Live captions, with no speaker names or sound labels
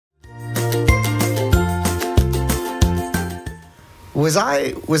Was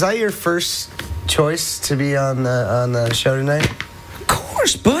I your first choice to be on the show tonight? Of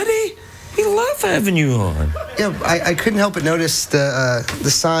course, buddy. We love having you on. Yeah, I couldn't help but notice the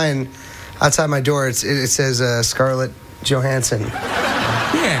sign outside my door. It says Scarlett Johansson.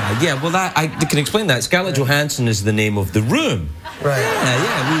 Yeah. Well, I can explain that. Scarlett Johansson is the name of the room. Right.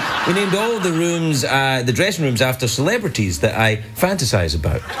 Yeah. We named all the rooms, the dressing rooms, after celebrities that I fantasize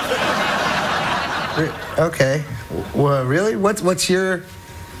about. Okay. Well, really? What's your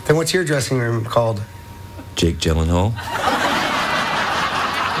dressing room called? Jake Gyllenhaal.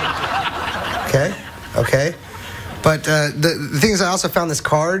 Okay. But the thing is, I also found this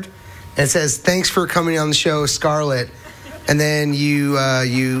card, and it says, "Thanks for coming on the show, Scarlett." And then you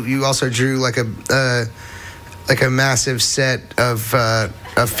also drew like a massive set of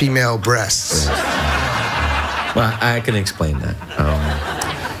female breasts. Well, I can explain that.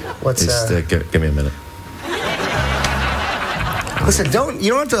 Give me a minute. Listen,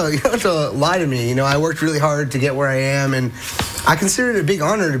 you don't have to lie to me. You know, I worked really hard to get where I am, and I consider it a big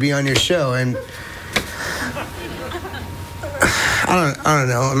honor to be on your show. And I don't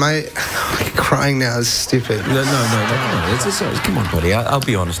know. Am I crying now? It's stupid. No. Come on, buddy. I'll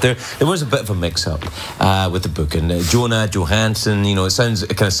be honest. There was a bit of a mix-up with the book, and Jonah, Johansson. You know, it sounds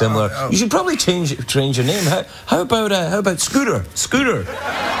kind of similar. You should probably change your name. How about Scooter? Scooter.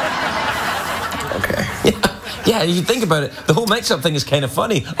 Okay. Yeah, you think about it. The whole mix-up thing is kind of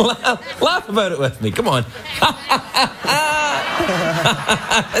funny. Laugh about it with me. Come on.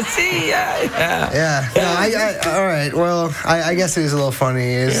 See, yeah. No, all right. Well, I guess it is a little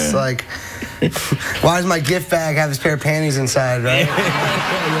funny. It's like, why does my gift bag have this pair of panties inside, right?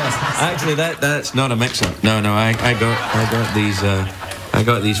 Yes. Actually, that's not a mix-up. No. I got these. I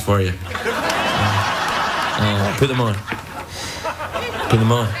got these for you. Put them on. Put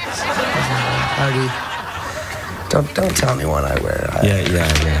them on. Howdy. Don't tell me what I wear.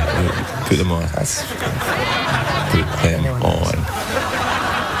 Yeah. Put them on. Put them on.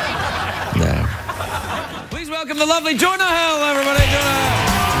 Now. Please welcome the lovely Jonah Hill, everybody. Jonah.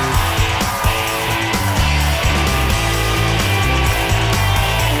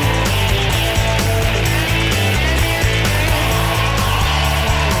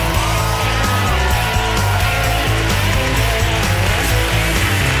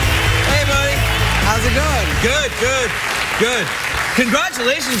 How's it going? Good.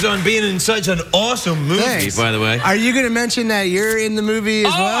 Congratulations on being in such an awesome movie, Thanks. by the way. Are you going to mention that you're in the movie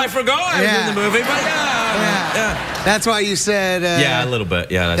as well? Oh, I forgot I was in the movie, but yeah. That's why you said... yeah, a little bit.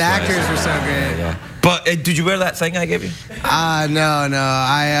 Yeah, that's the why actors were so great. Yeah. But did you wear that thing I gave you? No.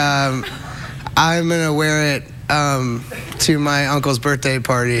 I'm going to wear it to my uncle's birthday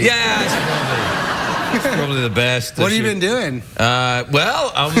party. Yeah, it's probably the best. What have you been doing?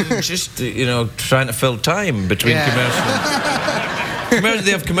 Well, I'm just, trying to fill time between commercials.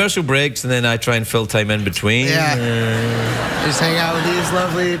 They have commercial breaks, and then I try and fill time in between. Yeah. Just hang out with these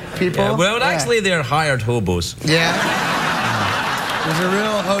lovely people? Yeah, well, actually, they're hired hobos. Yeah? There's a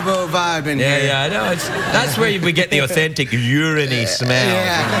real hobo vibe in here. Yeah, I know. That's where we get the authentic urine-y smell.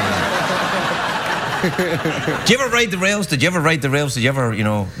 Yeah. Do you ever ride the rails? Did you ever ride the rails? Did you ever,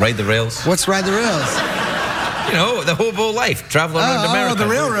 ride the rails? What's ride the rails? The hobo life, traveling around America. Oh, the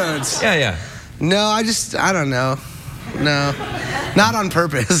railroads. Yeah. No, I don't know. No, not on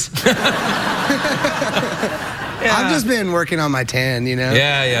purpose. I've just been working on my tan,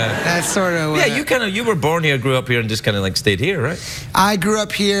 Yeah. That's sort of what you were born here, grew up here, and just kind of like stayed here, right? I grew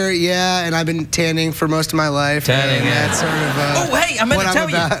up here, and I've been tanning for most of my life. Tanning, That's sort of oh, hey, I meant to tell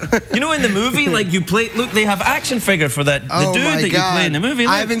you. In the movie, like you play, look, they have action figure for the dude that you play in the movie.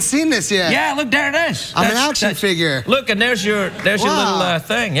 Look. I haven't seen this yet. Yeah, look, there it is. I'm an action figure. Look, and there's your little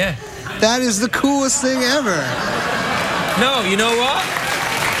thing, yeah. That is the coolest thing ever. No, you know what?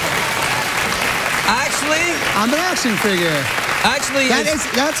 Actually, I'm an action figure. Actually,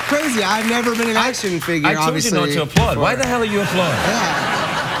 that's crazy. I've never been an action figure. I told you not to applaud. Why the hell are you applauding?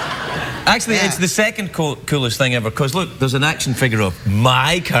 Yeah. Actually, it's the second coolest thing ever. Because look, there's an action figure of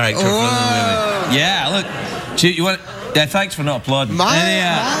my character from the movie. Yeah, look. You want? Yeah, thanks for not applauding.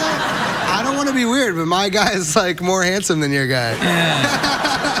 I don't want to be weird, but my guy is like more handsome than your guy. Yeah.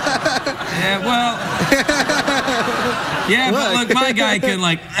 Well. Yeah, but look, my guy can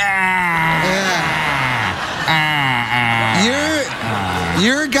like.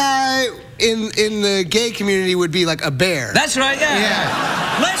 Your guy in the gay community would be like a bear. That's right.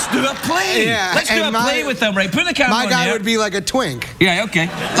 Yeah. Let's do a play. Yeah. Let's do a play with them, right? Put the camera on. My guy would be like a twink. Yeah. Okay.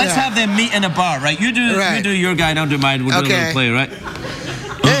 Let's have them meet in a bar, right? You do your guy, and I'll do mine. We'll do a little play, right?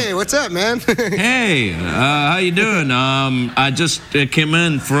 Hey, what's up, man? Hey, how you doing? I just came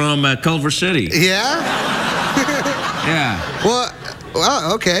in from Culver City. Yeah? Yeah. Well,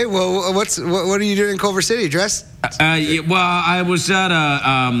 Wow. Okay. Well, what are you doing in Culver City? Dressed? Well, I was at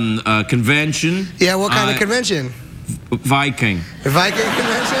a convention. Yeah. What kind of convention? Viking. A Viking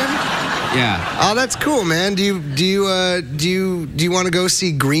convention? Yeah. Oh, that's cool, man. Do you want to go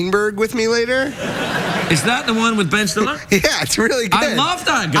see Greenberg with me later? Is that the one with Ben Stiller? Yeah, it's really good. I love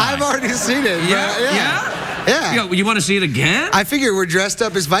that guy. I've already seen it. Yeah. You want to see it again? I figure we're dressed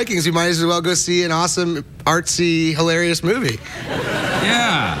up as Vikings. We might as well go see an awesome, artsy, hilarious movie.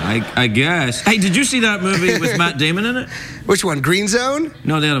 Yeah, I guess. Hey, did you see that movie with Matt Damon in it? Which one? Green Zone?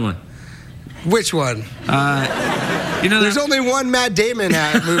 No, the other one. Which one? You know, there's only one Matt Damon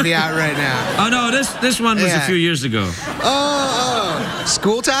movie out right now. Oh no, this one was a few years ago. Oh,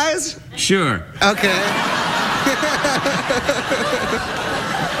 School Ties? Sure. Okay.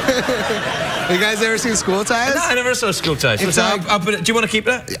 You guys ever seen School Ties? No, I never saw School Ties. I'll put it, do you want to keep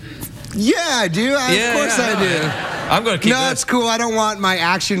that? Yeah, I do. Of course I do. I'm going to keep that. No, it's cool. I don't want my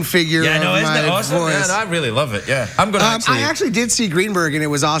action figure isn't my it awesome? voice. Yeah, I really love it. Yeah, I'm going to I actually did see Greenberg, and it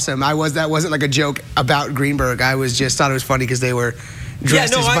was awesome. That wasn't like a joke about Greenberg. I was just thought it was funny because they were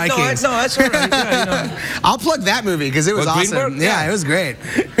dressed as Vikings. No, that's all right. Yeah, I'll plug that movie because it was awesome. Greenberg? Yeah, it was great.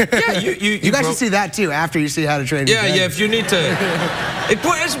 Yeah, you guys should see that too after you see How to Train Your Dragon. Yeah, if you need to.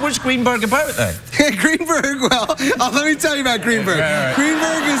 What's Greenberg about then? Greenberg, well, let me tell you about Greenberg. Right.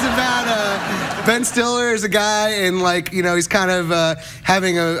 Greenberg is about Ben Stiller is a guy, and he's kind of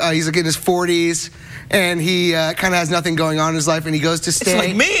he's like in his 40s. And he kind of has nothing going on in his life, and he goes to stay. It's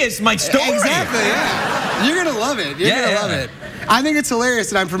like me. It's my story. Exactly. Yeah. You're gonna love it. You're gonna love it. I think it's hilarious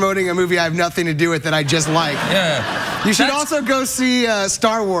that I'm promoting a movie I have nothing to do with that I just like. Yeah. You should also go see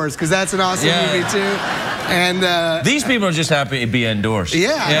Star Wars because that's an awesome movie too. And these people are just happy to be indoors.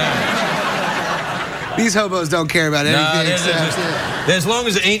 Yeah. These hobos don't care about anything except. As long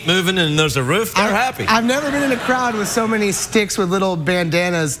as it ain't moving and there's a roof, they're happy. I've never been in a crowd with so many sticks with little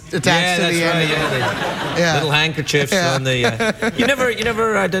bandanas attached to the end. Yeah, little handkerchiefs on the. You never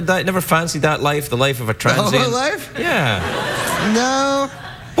did that. Never fancied that life, the life of a transient. The hobo life? Yeah. No.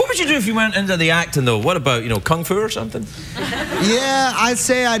 What would you do if you went into the acting though? What about kung fu or something? Yeah, I'd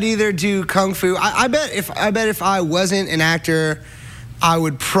say I'd either do kung fu. I bet if I wasn't an actor, I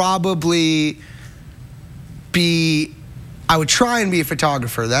would probably I would try and be a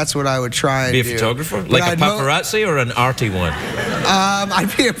photographer. That's what I would try and do. Be a photographer? Like a paparazzi or an arty one?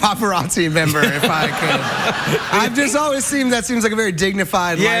 I'd be a paparazzi member if I could. I've just always seemed that seems like a very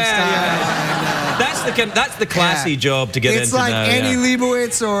dignified lifestyle. Yeah. That's the classy job to get into. It's like Annie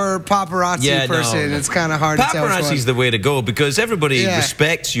Leibovitz or paparazzi person. No. It's kind of hard to tell. Paparazzi's the way to go because everybody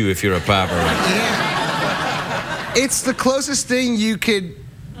respects you if you're a paparazzi. Yeah. It's the closest thing you could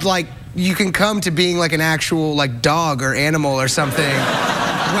you can come to being like an actual dog or animal or something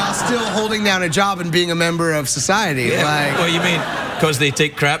while still holding down a job and being a member of society. Yeah. What do you mean? Because they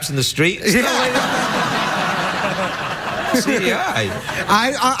take craps in the street? Yeah. See,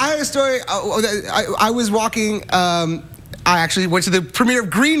 I had a story. I was walking. I actually went to the premiere of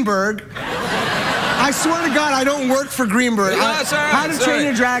Greenberg. I swear to God, I don't work for Greenberg. How to Train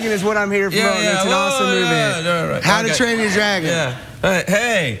Your Dragon is what I'm here for. It's an awesome movie. How to Train Your Dragon. Yeah.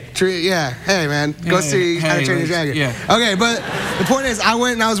 Hey. Hey, man. Go see How to Train Your Dragon. Yeah. Okay, but the point is, I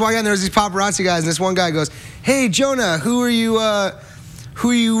went and I was walking out, and there was these paparazzi guys, and this one guy goes, "Hey, Jonah, who are you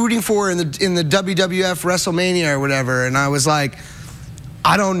rooting for in the WWF WrestleMania or whatever?" And I was like,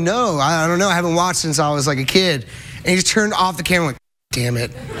 I don't know. I haven't watched since I was like a kid. And he just turned off the camera, like, damn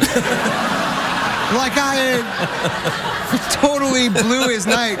it. Like I totally blew his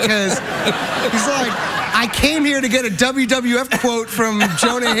night because he's like, I came here to get a WWF quote from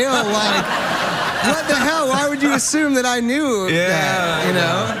Jonah Hill. Like, what the hell? Why would you assume that I knew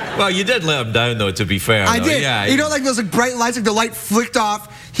that, Well, you did let him down, though, to be fair. I did. Yeah, like those bright lights, like the light flicked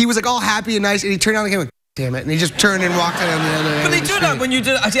off. He was like all happy and nice, and he turned on the camera. Damn it. And he just turned and walked out on the other end. But they do that when you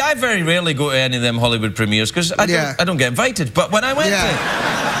do it. See, I very rarely go to any of them Hollywood premieres because I don't get invited. But when I went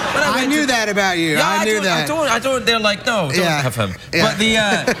I knew that about you. Yeah, I knew that. I don't. They're like, no, don't have him.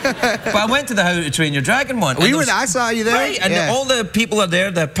 Yeah. But I went to the How to Train Your Dragon one. I saw you there. Right, and all the people are there,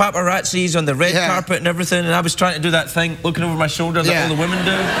 the paparazzis on the red carpet and everything, and I was trying to do that thing, looking over my shoulder that all the women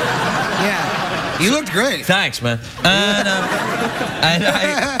do. Yeah. You looked great. Thanks, man. And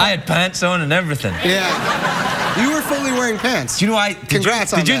I had pants on and everything. Yeah. You were fully wearing pants. Do you know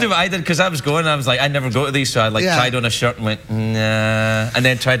Congrats on that. Did you do what I did? Because I was going and I was like, I never go to these, so I tried on a shirt and went, nah. And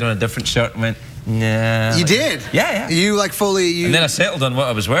then tried on a different shirt and went, nah. You did? Yeah. You fully... And then I settled on what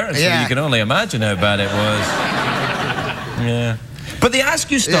I was wearing, so you can only imagine how bad it was. Yeah. But they ask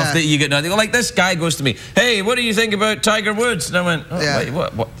you stuff that you get nothing. Like this guy goes to me, hey, what do you think about Tiger Woods? And I went, oh, wait,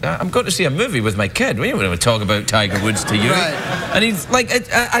 what? I'm going to see a movie with my kid. We don't want to talk about Tiger Woods to you. Right. And he's like,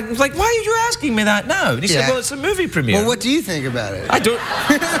 I was like, why are you asking me that now? And he said, well, it's a movie premiere. Well, what do you think about it? I don't.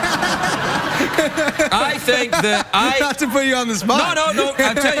 I think that Not to put you on the spot. No.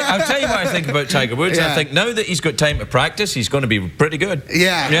 I'll tell you what I think about Tiger Woods. I think now that he's got time to practice, he's going to be pretty good.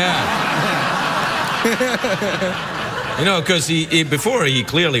 Yeah. You know, because before he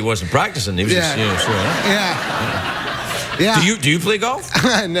clearly wasn't practicing. He was just, you know, sure. Yeah. Do you play golf?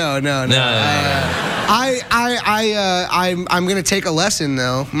 No. I'm gonna take a lesson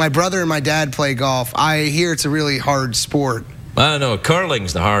though. My brother and my dad play golf. I hear it's a really hard sport. I don't know.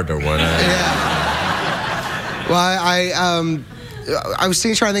 Curling's the harder one. Well, I was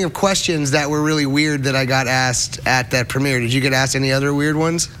trying to think of questions that were really weird that I got asked at that premiere. Did you get asked any other weird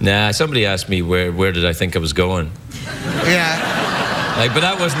ones? Nah, somebody asked me where did I think I was going. Yeah. Like, but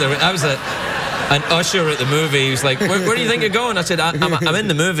that wasn't I was an usher at the movie. He was like, where do you think you're going? I said, I'm in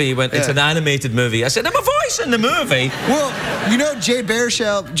the movie. He went, it's an animated movie. I said, I'm a voice in the movie. Well, you know Jay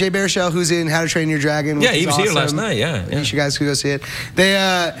Baruchel, who's in How to Train Your Dragon. Yeah, he was awesome. Here last night. Yeah. You guys could go see it.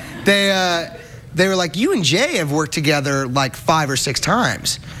 They were like, you and Jay have worked together like 5 or 6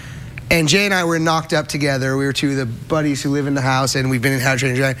 times. And Jay and I were knocked up together. We were two of the buddies who live in the house, and we've been in How to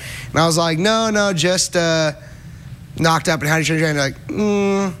Train Your Dragon. And I was like, no, just knocked up in How to Train Your Dragon.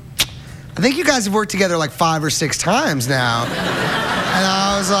 They're like, I think you guys have worked together like 5 or 6 times now. And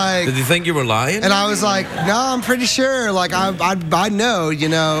I was like... Did they think you were lying? And I was like, no, I'm pretty sure. Like, I know, you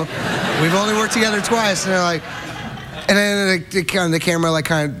know. We've only worked together twice. And they're like... And then the camera, like,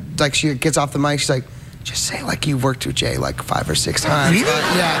 she gets off the mic. She's like, just say, like, you've worked with Jay, like, 5 or 6 times. Really?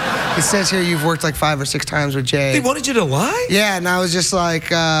 Yeah. It says here you've worked, like, 5 or 6 times with Jay. They wanted you to lie? Yeah, and I was just like,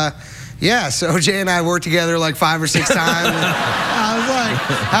 yeah, so Jay and I worked together, like, 5 or 6 times. I was like,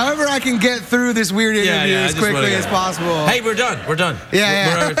 however I can get through this weird interview as quickly as possible. Hey, we're done. We're done.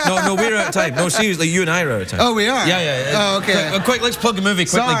 Yeah. We're out of time. No, seriously, you and I are out of time. Oh, we are? Yeah. Oh, okay. Quick, let's plug the movie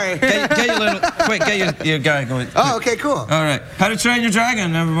quickly. Sorry. Get your guy going. Oh, okay, cool. All right. How to Train Your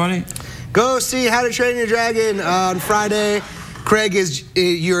Dragon, everybody. Go see How to Train Your Dragon on Friday. Craig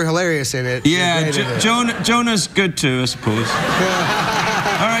you're hilarious in it. Yeah, Jonah's good too, I suppose.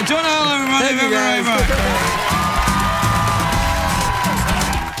 All right, Jonah, everybody. Thank you, guys.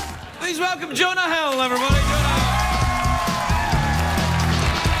 Please welcome Jonah Hill, everybody.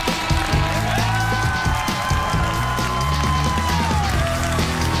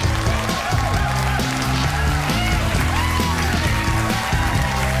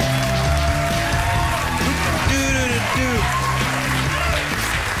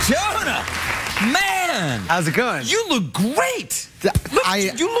 Jonah, man, how's it going? You look great.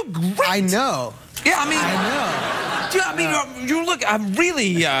 You look great. I know. Yeah, I know. You look. I'm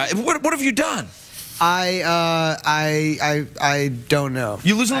really. What have you done? I don't know.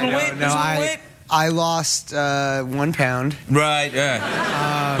 You lose a little weight. No, I lost 1 pound. Right.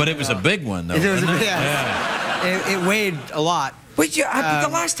 Yeah. But it was a big one, though. It weighed a lot. But the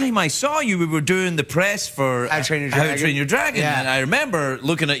last time I saw you, we were doing the press for How to Train Your Dragon. Yeah. And I remember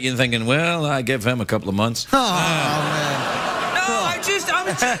looking at you and thinking, well, I give him a couple of months. Oh, man. No, I'm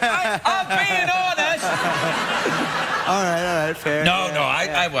being honest. All right, fair. No,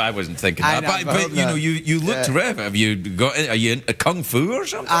 I wasn't thinking that. But you know, you look terrific. Are you into Kung Fu or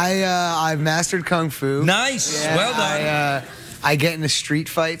something? I've mastered Kung Fu. Nice. Yeah, well done. I get into street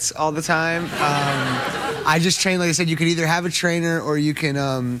fights all the time. I just train, like I said, you could either have a trainer or you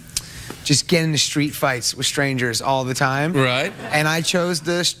can just get into street fights with strangers all the time. Right. And I chose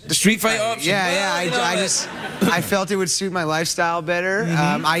the street fight option. Yeah. I felt it would suit my lifestyle better.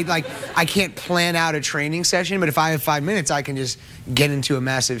 I can't plan out a training session, but if I have 5 minutes, I can just get into a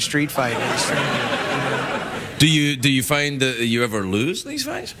massive street fight with a stranger. Do you find that you ever lose these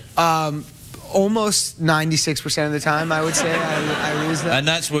fights? Almost 96% of the time, I would say, I lose them. And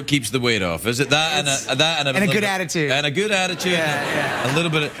that's what keeps the weight off, is it? And a good attitude. And a good attitude. Yeah. A little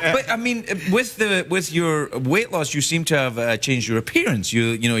bit. But I mean, with your weight loss, you seem to have changed your appearance.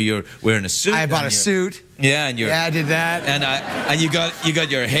 You're wearing a suit. I bought a suit. Yeah, and I did that. And you got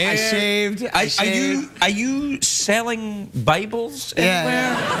your hair. I shaved. Are you selling Bibles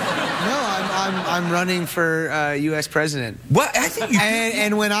anywhere? No, I'm running for U.S. president. What? I think you.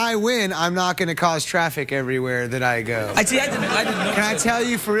 And when I win, I'm not going to cause traffic everywhere that I go. I didn't know. Can I tell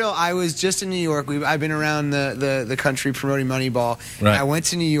you for real? I was just in New York. I've been around the country promoting Moneyball. Right. I went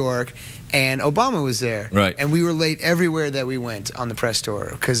to New York. And Obama was there. Right. And we were late everywhere that we went on the press tour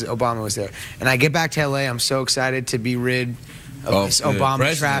because Obama was there. And I get back to L.A. I'm so excited to be rid of this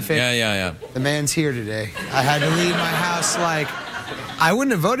Obama traffic. Yeah. The man's here today. I had to leave my house like I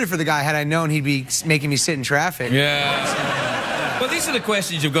wouldn't have voted for the guy had I known he'd be making me sit in traffic. Yeah. Well, these are the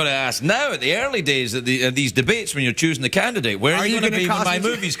questions you've got to ask now. At the early days of these debates, when you're choosing the candidate, where are you going to be when my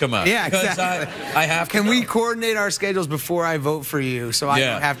movies come out? Yeah, exactly. I have to. Can we coordinate our schedules before I vote for you, so I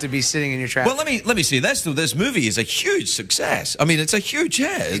don't have to be sitting in your traffic? Well, let me see. This movie is a huge success. I mean, it's a huge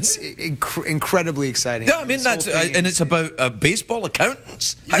hit. It's incredibly exciting. Yeah, I mean that's and it's about baseball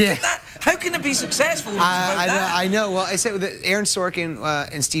accountants. How can it be successful? I know. Well, I said that Aaron Sorkin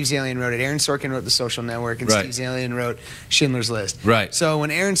and Steve Zaillian wrote it. Aaron Sorkin wrote The Social Network, and Steve Zaillian wrote Schindler's List. Right. So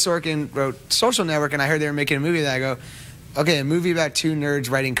when Aaron Sorkin wrote Social Network, and I heard they were making a movie of that, I go, okay, a movie about two nerds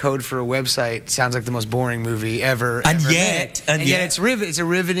writing code for a website sounds like the most boring movie ever. And yet it's a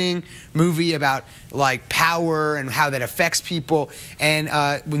riveting movie about like power and how that affects people. And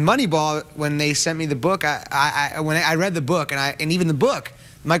with Moneyball, when they sent me the book, when I read the book, and even the book,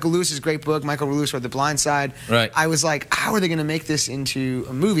 Michael Lewis's great book, Michael Lewis wrote The Blind Side. Right. I was like, how are they going to make this into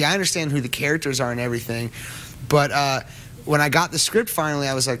a movie? I understand who the characters are and everything, but when I got the script finally,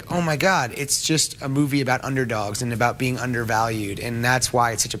 I was like, oh my God, it's just a movie about underdogs and about being undervalued, and that's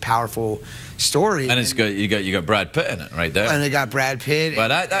why it's such a powerful story. And it's you got Brad Pitt in it right there. And they got Brad Pitt. But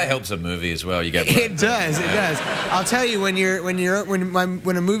that helps a movie as well. You get Brad Pitt. It does. I'll tell you, when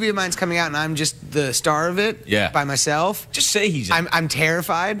a movie of mine's coming out and I'm just the star of it by myself, just say he's in. I'm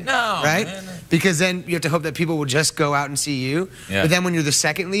terrified. No, right? Man. Because then you have to hope that people will just go out and see you. Yeah. But then when you're the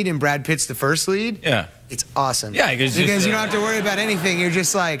second lead and Brad Pitt's the first lead, it's awesome. Yeah, because you don't have to worry about anything. You're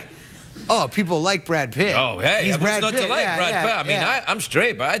just like, oh, people like Brad Pitt. Oh, hey, he's Brad Pitt. Brad Pitt. I mean, I'm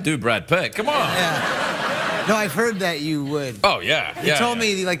straight, but I do Brad Pitt. Come on. Yeah. No, I've heard that you would. Oh yeah. You told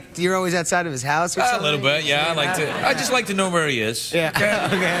me like you're always outside of his house or something. A little bit, yeah. I just like to know where he is. Yeah. Okay. All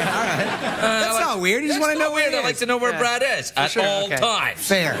right. That's not weird. You just want to know where he is. I like to know where Brad is at all times.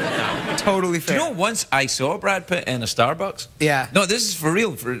 Fair. Totally fair. Do you know once I saw Brad Pitt in a Starbucks? Yeah. No, this is for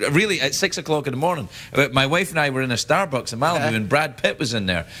real. Really, at 6 o'clock in the morning, my wife and I were in a Starbucks in Malibu, and Brad Pitt was in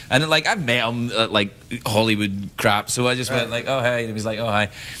there. And like I've met him at like Hollywood crap, so I just went like, oh hey, and he was like, oh hi.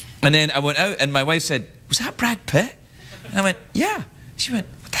 And then I went out, and my wife said, was that Brad Pitt? And I went, yeah. She went,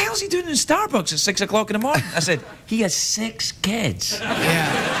 what the hell's he doing in Starbucks at 6 o'clock in the morning? I said, he has 6 kids.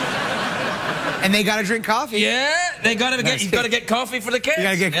 Yeah. And they got to drink coffee. Yeah, he's got to get coffee for the kids. You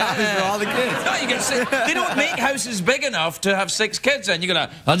got to get coffee for all the kids. No, you get they don't make houses big enough to have 6 kids, and you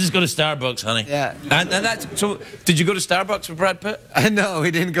gotta. I'll just go to Starbucks, honey. Yeah. And that's so. Did you go to Starbucks with Brad Pitt? No,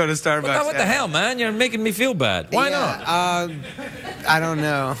 we didn't go to Starbucks. Well, what the hell, man? You're making me feel bad. Why not? I don't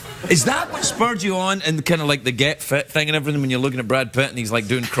know. Is that what spurred you on, and kind of like the get fit thing and everything, when you're looking at Brad Pitt and he's like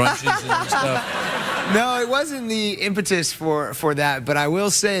doing crunches and stuff? No, it wasn't the impetus for that, but I will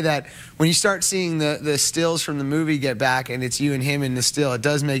say that when you start seeing the stills from the movie get back and it's you and him in the still, it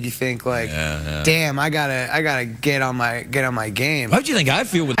does make you think like, damn, I gotta get on my game. How do you think I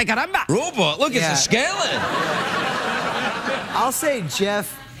feel with robot? Look, it's a skeleton. I'll say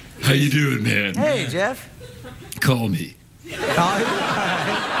Jeff. How you doing, man? Hey, Jeff. Call me. Call you?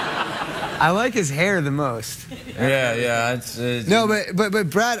 I like his hair the most. Yeah. No, but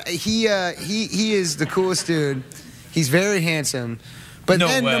Brad, he is the coolest dude. He's very handsome. But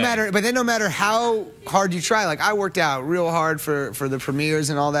then no matter how hard you try, like I worked out real hard for the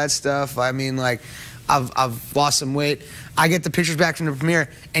premieres and all that stuff. I mean, like I've lost some weight. I get the pictures back from the premiere,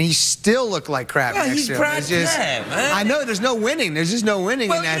 and you still look like crap next to him. He's Brad Pitt, man. I know there's no winning. There's just no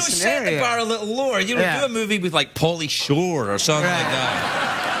winning in that scenario. Set the bar a little lower. You know, do a movie with like Pauly Shore or something like that.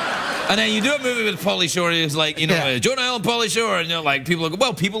 And then you do a movie with Pauly Shore, it's like, you know, Jonah and Pauly Shore, and you know, like people go,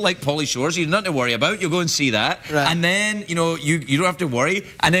 well, people like Pauly Shore, so you have nothing to worry about. You'll go and see that, and then you know you don't have to worry.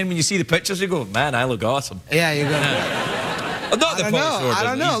 And then when you see the pictures, you go, man, I look awesome. Yeah, you go. I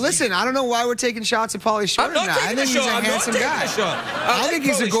don't know. Listen, I don't know why we're taking shots at Pauly Shore. I think he's a handsome guy. I think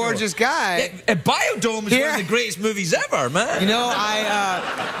he's a gorgeous guy. Biodome is one of the greatest movies ever, man. You know,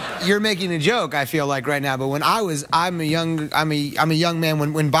 you're making a joke, I feel like right now, but when I'm a young man.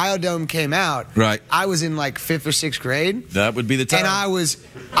 When Biodome came out, I was in like 5th or 6th grade. That would be the time. And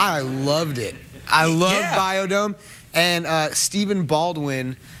I loved it. I loved Biodome, and Stephen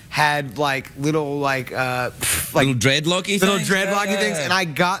Baldwin had like little dreadlocky things, and I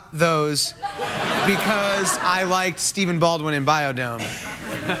got those because I liked Stephen Baldwin in Biodome.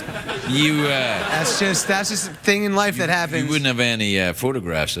 That's just a thing in life that happens. You wouldn't have any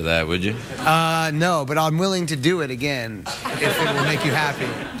photographs of that, would you? No, but I'm willing to do it again if it will make you happy.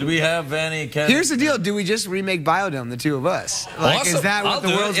 Do we have any? Here's the deal: do we just remake Biodome, the two of us? Like, awesome. Is that what the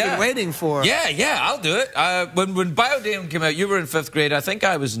world's been waiting for? Yeah, I'll do it. When Biodome came out, you were in 5th grade. I think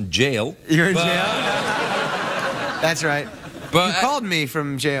I was in jail. You're in jail. That's right. But you called me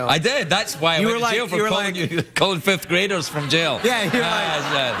from jail. I did. That's why I went to jail for calling fifth graders from jail.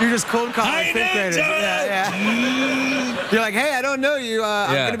 Yeah, you're just cold calling fifth graders. Yeah. You're like, hey, I don't know you.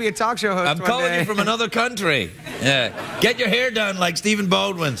 I'm going to be a talk show host. I'm calling you from another country. Yeah. Get your hair done like Stephen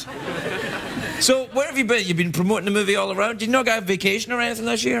Baldwin's. So where have you been? You've been promoting the movie all around. Did you not go on vacation or anything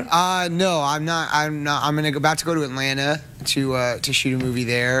this year? No, I'm not. I'm about to go to Atlanta to shoot a movie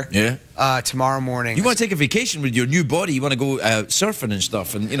there. Yeah. Tomorrow morning. You want to take a vacation with your new body? You want to go surfing and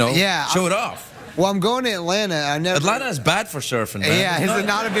stuff, and show it off. Well, I'm going to Atlanta. Atlanta is bad for surfing, man. Yeah, is it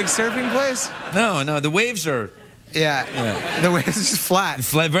not a big surfing place? No, the waves are. Yeah. The waves is just flat.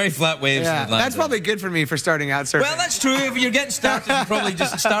 Very flat waves in Atlanta. That's probably good for me for starting out surfing. Well, that's true. If you're getting started, you probably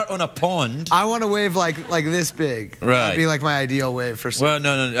just start on a pond. I want a wave like this big. Right. That'd be like my ideal wave for surfing. Well,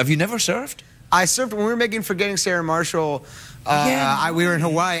 no. Have you never surfed? I surfed when we were making Forgetting Sarah Marshall. We were in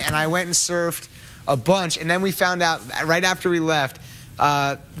Hawaii, and I went and surfed a bunch. And then we found out right after we left,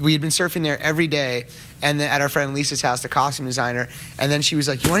 we had been surfing there every day. And then at our friend Lisa's house, the costume designer. And then she was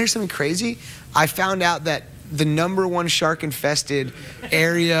like, "You want to hear something crazy? I found out that the #1 shark-infested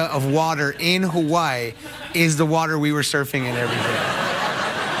area of water in Hawaii is the water we were surfing in every day."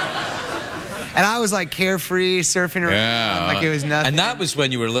 And I was like carefree, surfing around like it was nothing. And that was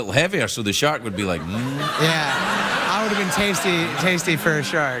when you were a little heavier, so the shark would be like, Yeah, I would have been tasty for a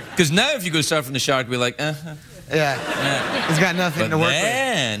shark. Because now if you go surfing, the shark would be like, Yeah. He's got nothing to work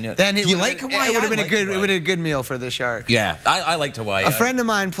with. Then do you like Hawaii? It would have been a good meal for the shark. Yeah, I liked Hawaii. A friend of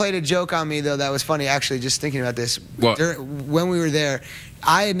mine played a joke on me though that was funny. Actually, just thinking about this. What? When we were there,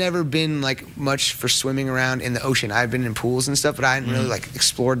 I had never been like much for swimming around in the ocean. I had been in pools and stuff, but I hadn't really like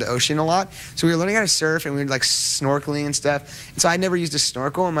explored the ocean a lot. So we were learning how to surf and we were like snorkeling and stuff. And so I never used a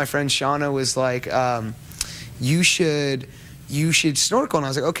snorkel. And my friend Shauna was like, you should snorkel. And I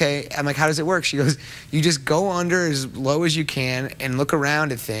was like, okay. I'm like, how does it work? She goes, you just go under as low as you can and look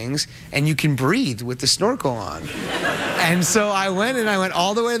around at things, and you can breathe with the snorkel on. And so I went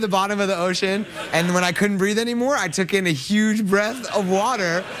all the way to the bottom of the ocean, and when I couldn't breathe anymore, I took in a huge breath of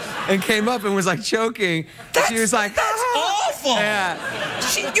water and came up and was like choking. She was like, that's awful. Yeah.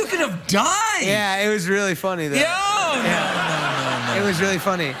 You could have died. Yeah, it was really funny though. No. It was really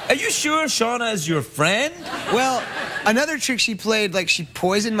funny. Are you sure Shauna is your friend? Well, another trick she played, like she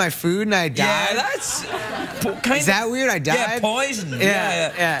poisoned my food and I died. Yeah, that's Is that weird? I died? Yeah, poison.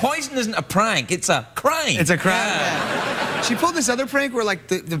 Yeah. Poison isn't a prank, it's a crime. It's a crime, yeah. She pulled this other prank where like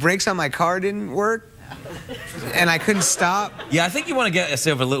the brakes on my car didn't work and I couldn't stop. Yeah, I think you want to get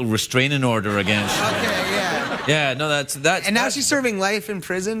yourself a little restraining order against her. Okay, yeah. Yeah, no, that's. And now she's serving life in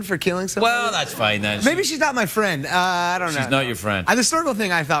prison for killing somebody? Well, that's fine then. Maybe she's not my friend. I don't know. She's not your friend. The snorkel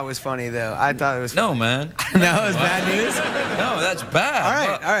thing I thought was funny, though. I thought it was funny. No, man. No, it was bad news? No, that's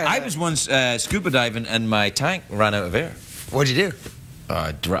bad. All right. I was once scuba diving and my tank ran out of air. What'd you do?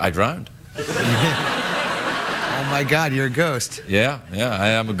 I drowned. Oh my God, you're a ghost. Yeah, I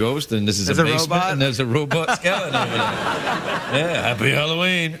am a ghost, and this is a basement, robot? and there's a robot skeleton over there. Yeah, happy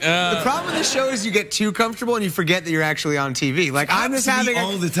Halloween. The problem with this show is you get too comfortable and you forget that you're actually on TV. Like I'm just having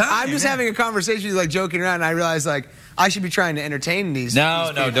all the time. I'm just having a conversation, with you, like joking around, and I realize like I should be trying to entertain these.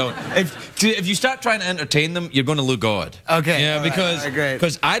 No, don't. If you start trying to entertain them, you're going to look odd. Okay. Yeah,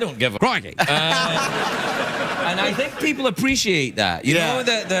 because I don't give a crikey. And I think people appreciate that. You know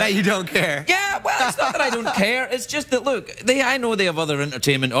that you don't care. Yeah, well, it's not that I don't care. It's just that, look, I know they have other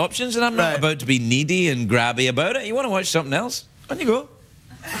entertainment options, and I'm not about to be needy and grabby about it. You want to watch something else? On you go.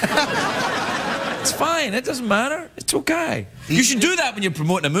 It's fine. It doesn't matter. It's okay. You should do that when you're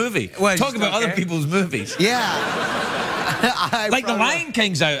promoting a movie. Well, talk about other people's movies. Yeah. Like The Lion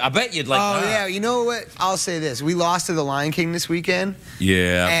King's out. I bet you'd like that. Oh, yeah. You know what? I'll say this. We lost to The Lion King this weekend.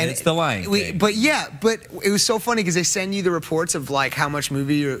 Yeah, and it's The Lion King. But it was so funny because they send you the reports of like how much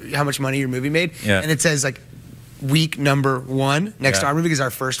money your movie made. Yeah. And it says like week #1 next to our movie is our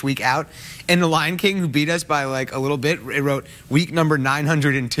first week out. And The Lion King, who beat us by like a little bit, it wrote week number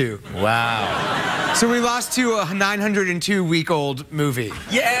 902. Wow. So we lost to a 902-week-old movie.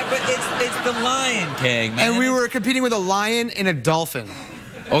 Yeah, but it's The Lion King, man. And we were competing with a lion and a dolphin.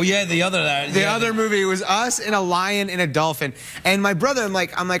 Oh yeah, the other movie was us and a lion and a dolphin. And my brother, I'm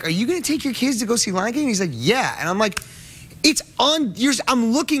like, are you gonna take your kids to go see Lion King? And he's like, yeah. And I'm like, it's on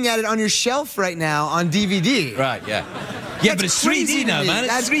I'm looking at it on your shelf right now on DVD. Right, yeah. Yeah, but it's 3D now, man.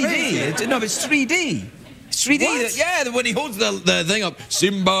 It's 3D. No, but it's 3D. It's 3D. What? Yeah, when he holds the thing up,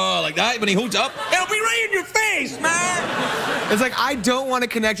 Simba, like that, when he holds it up, it'll be right in your face, man. It's like, I don't want to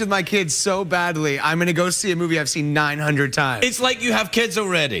connect with my kids so badly. I'm going to go see a movie I've seen 900 times. It's like you have kids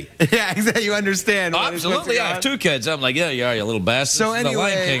already. Yeah, exactly. You understand. Oh, absolutely. I have 2 kids. I'm like, yeah, you are, you little bastard. So anyway, The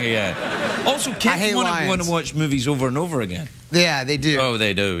Lion King again. Also, kids want to watch movies over and over again. Yeah, they do. Oh,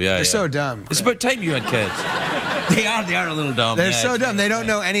 they do, yeah. They're so dumb. It's about time you had kids. They are a little dumb. They're so dumb. They don't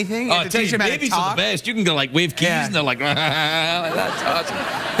know anything. Oh, teach them babies are the best. You can go like wave keys and they're like,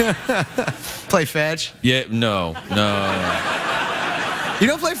 that's awesome. Play fetch? Yeah, no. You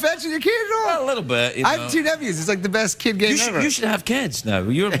don't play fetch with your kids at all? Well, a little bit. You know. I have 2 nephews. It's like the best kid game ever. You should have kids now.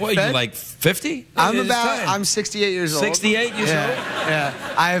 You're what? You're like 50? I'm 68 years old. 68 years old? Yeah.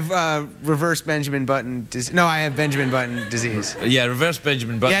 I have reverse Benjamin Button disease. No, I have Benjamin Button disease. Yeah, reverse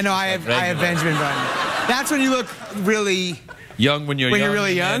Benjamin Button. Yeah, no, I have Benjamin Button. That's when you look really young when you're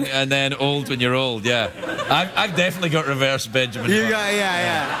really young, and then old when you're old. Yeah, I've definitely got reverse Benjamin. You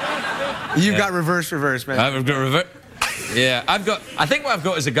got You've got reverse Benjamin. I've got reverse. Yeah, I think what I've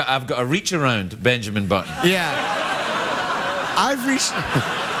got is I've got a reach around Benjamin Button. Yeah, I've reached.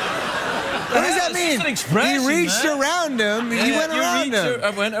 What does that mean? It's an expression, you reached around him. You went around him. I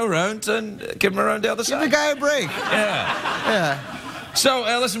went around and came around the other side. Give the guy a break. Yeah. So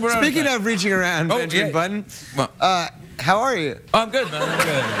listen, we're speaking of reaching around Benjamin Button. How are you? Oh, I'm good, man.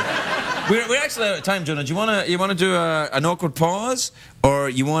 I'm good. We're actually out of time, Jonah. Do you wanna do an awkward pause, or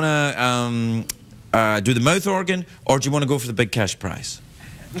you wanna do the mouth organ, or do you want to go for the big cash prize?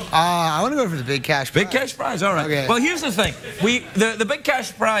 I want to go for the big cash prize. Big cash prize, all right. Okay. Well, here's the thing. The big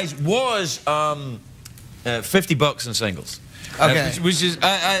cash prize was $50 in singles. Okay. Which is,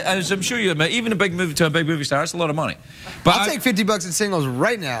 as I'm sure you admit, even a big movie to a big movie star, that's a lot of money. But I'll take $50 in singles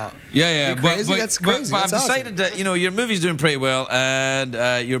right now. Yeah. Crazy? That's crazy. But I've decided that your movie's doing pretty well, and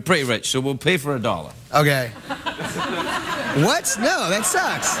you're pretty rich, so we'll pay for $1. Okay. What? No, that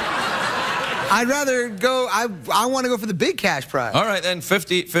sucks. I'd rather go. I want to go for the big cash prize. All right, then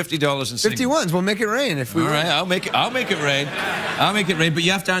 $50 in singles. 51s. We'll make it rain if we. All right, I'll make it rain. I'll make it rain. But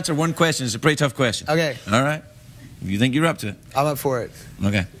you have to answer one question. It's a pretty tough question. Okay. All right. You think you're up to it? I'm up for it.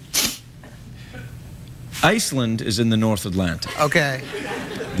 Okay. Iceland is in the North Atlantic. Okay.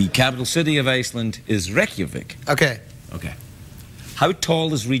 The capital city of Iceland is Reykjavik. Okay. Okay. How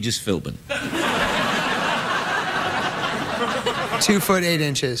tall is Regis Philbin? 2 foot 8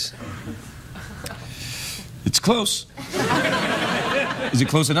 inches. It's close. Is it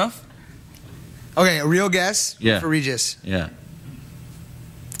close enough? Okay, a real guess for Regis. Yeah.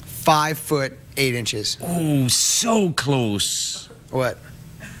 5 foot 8 inches. Oh, so close. What?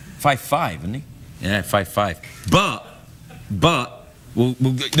 5'5", isn't he? Yeah, 5'5". But,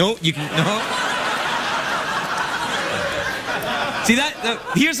 no, you can, no. See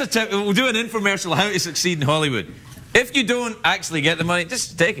here's a tip. We'll do an infomercial how to succeed in Hollywood. If you don't actually get the money,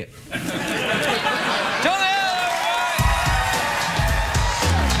 just take it.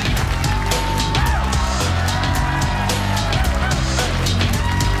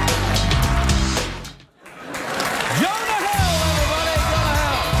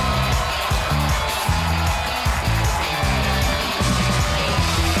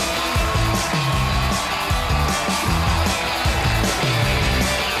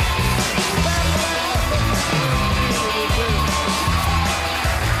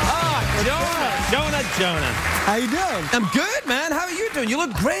 Jonah. How you doing? I'm good, man. How are you doing? You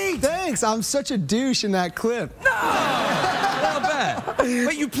look great. Thanks. I'm such a douche in that clip. No, not bad.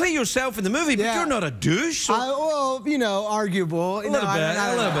 But you play yourself in the movie, but you're not a douche. So... well, arguable. A little bit of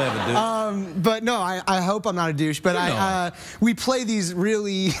a douche. But no, I hope I'm not a douche. But we play these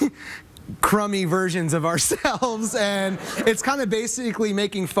really crummy versions of ourselves, and it's kind of basically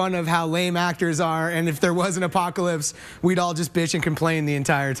making fun of how lame actors are, and if there was an apocalypse, we'd all just bitch and complain the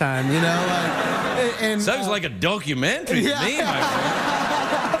entire time, Sounds like a documentary to me, my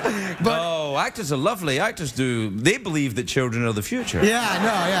friend. No, actors are lovely. Actors they believe that children are the future.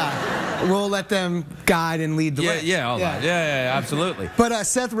 We'll let them guide and lead the way. Yeah, absolutely. But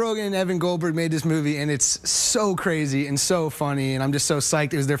Seth Rogen and Evan Goldberg made this movie, and it's so crazy and so funny, and I'm just so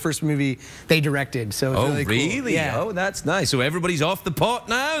psyched. It was their first movie they directed, so it's really cool. Really? Yeah. Oh, that's nice. So everybody's off the pot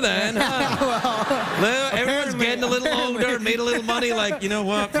now, then, huh? Well, everyone's getting a little older, made a little money, like, you know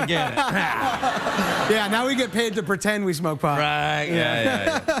what, forget it. Yeah, now we get paid to pretend we smoke pot. Right,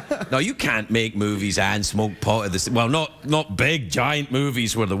 yeah. No, you can't make movies and smoke pot at the same. Well, not big, giant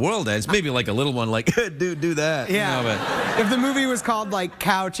movies where the world ends. Maybe like a little one, like, do that. Yeah. If the movie was called, like,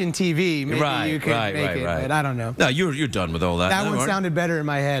 Couch and TV, maybe you could make it, but I don't know. No, you're done with all that. That one sounded better in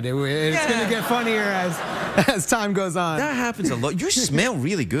my head. It's going to get funnier as time goes on. That happens a lot. You smell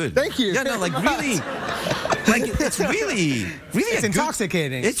really good. Thank you. Yeah, no, like, really. Like, it's really it's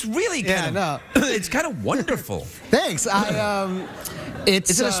intoxicating. It's really kind of, it's kind of wonderful. Thanks.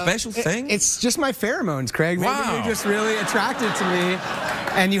 Is it a special thing? It's just my pheromones, Craig. Maybe you're just really attracted to me.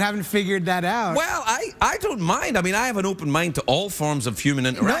 And you haven't figured that out. Well, I don't mind. I mean, I have an open mind to all forms of human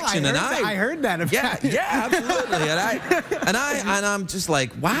interaction. I heard that about you. Yeah, absolutely. And I'm just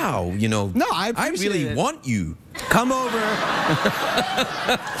like, wow, you know, no, I really want you. Come over.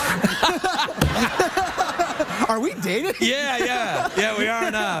 Are we dating? Yeah, we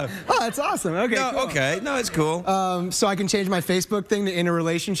are now. Oh, that's awesome. Okay, no, cool. Okay, no, it's cool. So I can change my Facebook thing to in a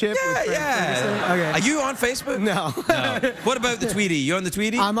relationship? Yeah. Okay. Are you on Facebook? No. What about the Tweety? You on the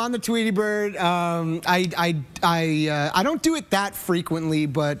Tweety? I'm on the Tweety Bird. I don't do it that frequently,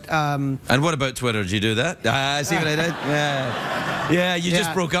 but. And what about Twitter? Did you do that? See what I did? Yeah, you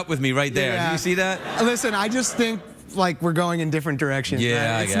just broke up with me right there. Yeah. Did you see that? Listen, I just think like we're going in different directions.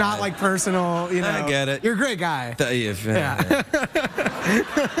 Yeah, right? It's not like personal, you know. I get it. You're a great guy. Yeah.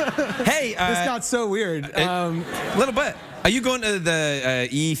 Hey, this got so weird. A little bit. Are you going to the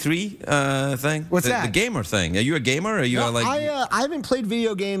E3 thing? What's that? The gamer thing. Are you a gamer? Or are you like? I haven't played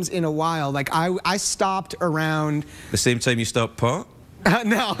video games in a while. Like I stopped around. The same time you stopped pot?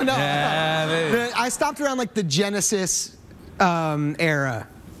 No. Yeah, I stopped around like the Genesis era.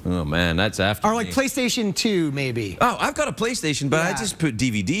 Oh man, that's after. Or like PlayStation 2, maybe. Oh, I've got a PlayStation, but I just put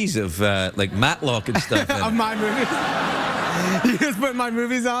DVDs of like Matlock and stuff in. Of my movies. You just put my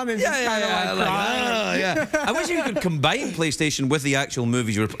movies on and just kind of like cry. I wish you could combine PlayStation with the actual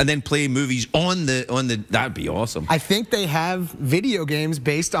movies and then play movies on the. That'd be awesome. I think they have video games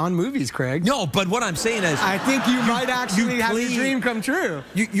based on movies, Craig. No, but what I'm saying is, I think you might actually have your dream come true.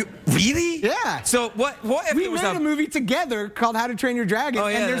 You really? Yeah. So what if we it was made a movie together called How to Train Your Dragon,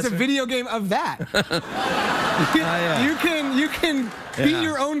 and there's a video game of that. You can be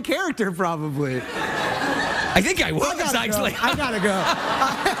your own character probably. I think I was actually. I gotta go.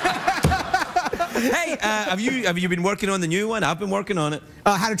 Hey, have you been working on the new one? I've been working on it.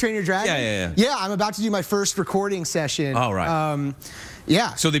 How to Train Your Dragon? Yeah. Yeah, I'm about to do my first recording session. All right.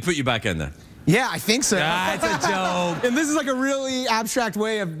 Yeah. So they put you back in there? Yeah, I think so. That's a joke. And this is like a really abstract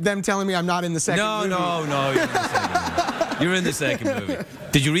way of them telling me I'm not in the second movie. No, you're in the second movie. You're in the second movie.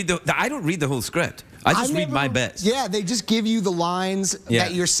 Did you read I don't read the whole script. I just read my bits. Yeah, they just give you the lines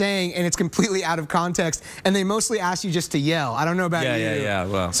that you're saying, and it's completely out of context. And they mostly ask you just to yell. I don't know about you. Yeah.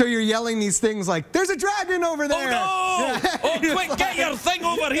 Well. So you're yelling these things like, "There's a dragon over there." Oh no! Oh, quick, get your thing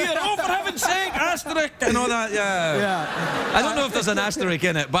over here! Oh, for heaven's sake, asterisk and all that. Yeah. I don't know if there's an asterisk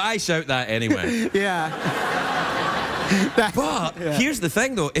in it, but I shout that anyway. Yeah. But here's the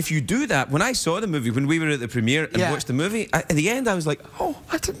thing, though. If you do that, when I saw the movie, when we were at the premiere and watched the movie, at the end I was like, oh,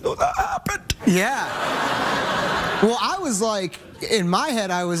 I didn't know that happened. Yeah. Well, I was like, in my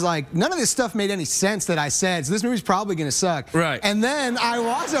head, I was like, none of this stuff made any sense that I said, so this movie's probably going to suck. Right. And then I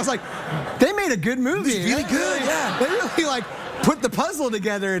watched it, I was like, they made a good movie. It's really good, They really, like, put the puzzle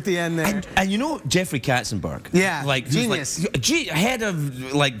together at the end there. And you know Jeffrey Katzenberg? Yeah, like genius. Like, head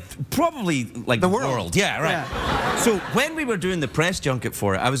of, like, probably, like, the world. Yeah, right. Yeah. So when we were doing the press junket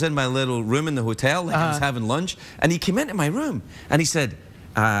for it, I was in my little room in the hotel, like I was having lunch, and he came into my room, and he said,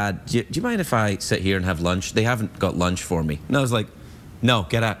 do you mind if I sit here and have lunch? They haven't got lunch for me. And I was like, no,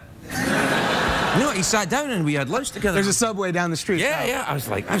 get out. No, he sat down and we had lunch together. There's a Subway down the street. Yeah. I was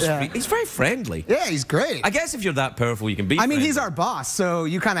like, he's very friendly. Yeah, he's great. I guess if you're that powerful, you can be friendly. He's our boss, so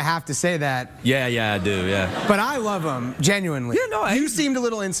you kind of have to say that. Yeah, I do, yeah. But I love him, genuinely. Yeah, no, you seemed a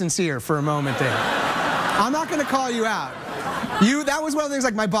little insincere for a moment there. I'm not going to call you out. That was one of the things,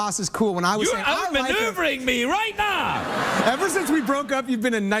 like, my boss is cool. When I was saying, You're outmaneuvering me right now. Ever since we broke up, you've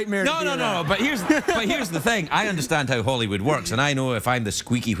been a nightmare. No. But here's the thing. I understand how Hollywood works, and I know if I'm the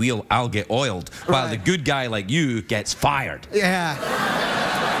squeaky wheel, I'll get oiled, while the good guy like you gets fired. Yeah.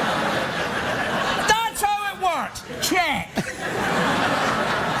 That's how it works. Check.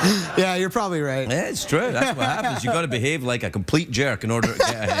 Yeah, you're probably right. Yeah, it's true. That's what happens. You got to behave like a complete jerk in order to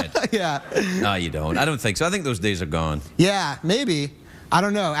get ahead. Yeah. No, you don't. I don't think so. I think those days are gone. Yeah, maybe. I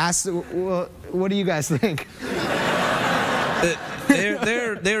don't know. What do you guys think?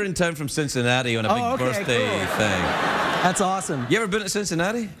 They're in town from Cincinnati on a big birthday thing. That's awesome. You ever been to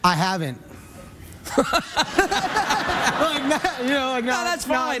Cincinnati? I haven't. No, that's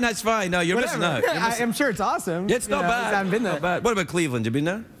fine. That's fine. No, you're missing out. I'm sure it's awesome. Yeah, it's not bad. I haven't been there. Not bad. What about Cleveland? You been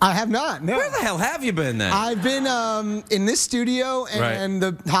there? I have not. No. Where the hell have you been then? I've been in this studio and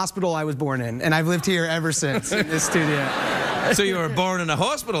the hospital I was born in, and I've lived here ever since in this studio. So you were born in a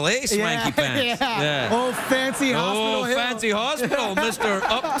hospital, eh, Swanky Pants? Yeah. Old fancy hospital. Fancy hospital, Mr.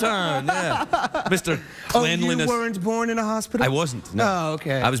 Uptown. Yeah. Mr. Cleanliness. Oh, you weren't born in a hospital? I wasn't. No. Oh,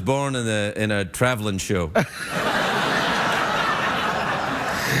 okay. I was born in a traveling show.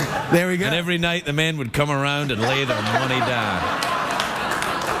 There we go. And every night the men would come around and lay their money down.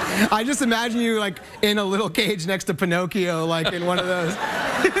 I just imagine you like in a little cage next to Pinocchio, like in one of those.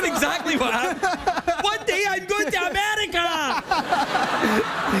 Exactly what happened. One day I'm going to America.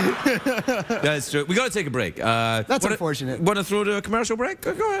 That's true. We got to take a break. That's unfortunate. Want to throw to a commercial break?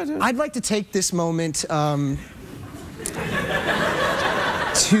 Go ahead. I'd like to take this moment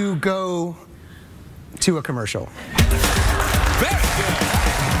to go to a commercial. Very good.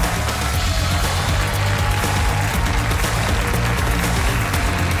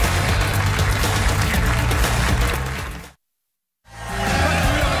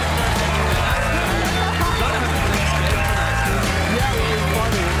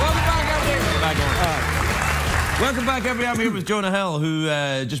 Welcome back, everybody. I'm here with Jonah Hill, who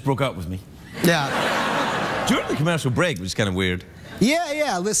just broke up with me. Yeah. During the commercial break, which is kind of weird.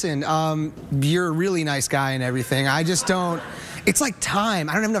 Yeah. Listen, you're a really nice guy and everything. I just don't. It's like time.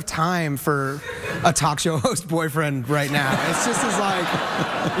 I don't have enough time for a talk show host boyfriend right now. It's just as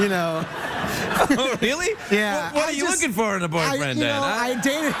like, you know. Oh, really? Yeah. What are you looking for in a boyfriend, then? I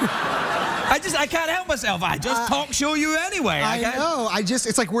dated. I can't help myself. I just talk show you anyway. I know.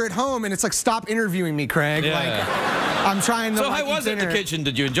 It's like we're at home and it's like, stop interviewing me, Craig. Yeah. Like, I'm trying to. So how was it in the kitchen?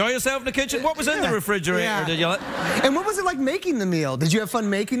 Did you enjoy yourself in the kitchen? What was in the refrigerator? Yeah. Did you? And what was it like making the meal? Did you have fun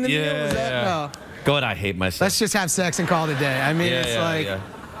making the meal? Yeah. No. God, I hate myself. Let's just have sex and call it a day. I mean, it's like. Yeah.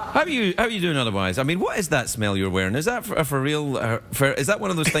 How are you doing otherwise? I mean, what is that smell you're wearing? Is that for real? Is that one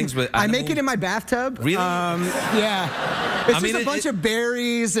of those things with I make it in my bathtub. Really? Yeah. It's just a bunch of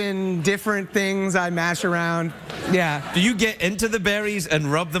berries and different things I mash around. Yeah. Do you get into the berries and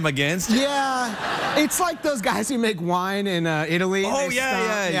rub them against? Yeah. It's like those guys who make wine in Italy. Oh,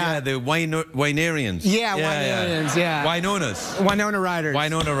 yeah. The winearians. Yeah, winearians, yeah. Winonas. Winona riders.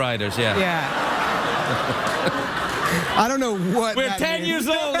 Winona riders, yeah. Yeah. I don't know what. We're 10 years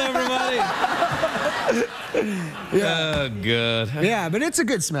old, everybody. Yeah. Oh, good. Yeah, but it's a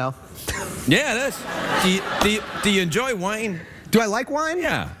good smell. Yeah, it is. Do you enjoy wine? Do I like wine?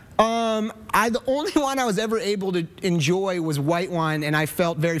 Yeah. The only wine I was ever able to enjoy was white wine, and I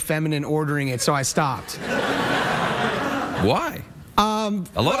felt very feminine ordering it, so I stopped. Why? A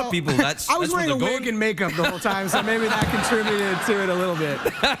lot of people, I was wearing a wig and makeup the whole time, so maybe that contributed to it a little bit.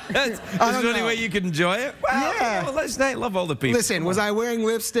 Is there any way you could enjoy it? Well, yeah. Well, I love all the people. Listen, was I wearing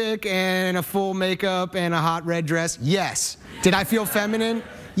lipstick and a full makeup and a hot red dress? Yes. Did I feel feminine?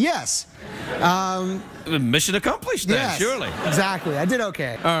 Yes. Mission accomplished then, yes, surely. Exactly. I did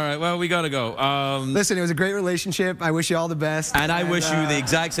okay. All right, well, we got to go. Listen, it was a great relationship. I wish you all the best. And I wish you the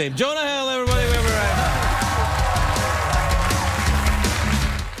exact same. Jonah Hill, everybody, where we're at.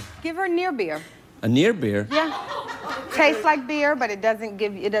 Give her near beer. A near beer? Yeah. Tastes like beer, but it doesn't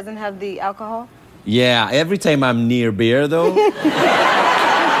have the alcohol. Yeah, every time I'm near beer, though,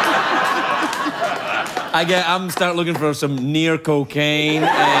 I'm start looking for some near cocaine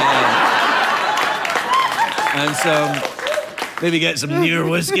and some, maybe get some near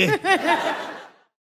whiskey.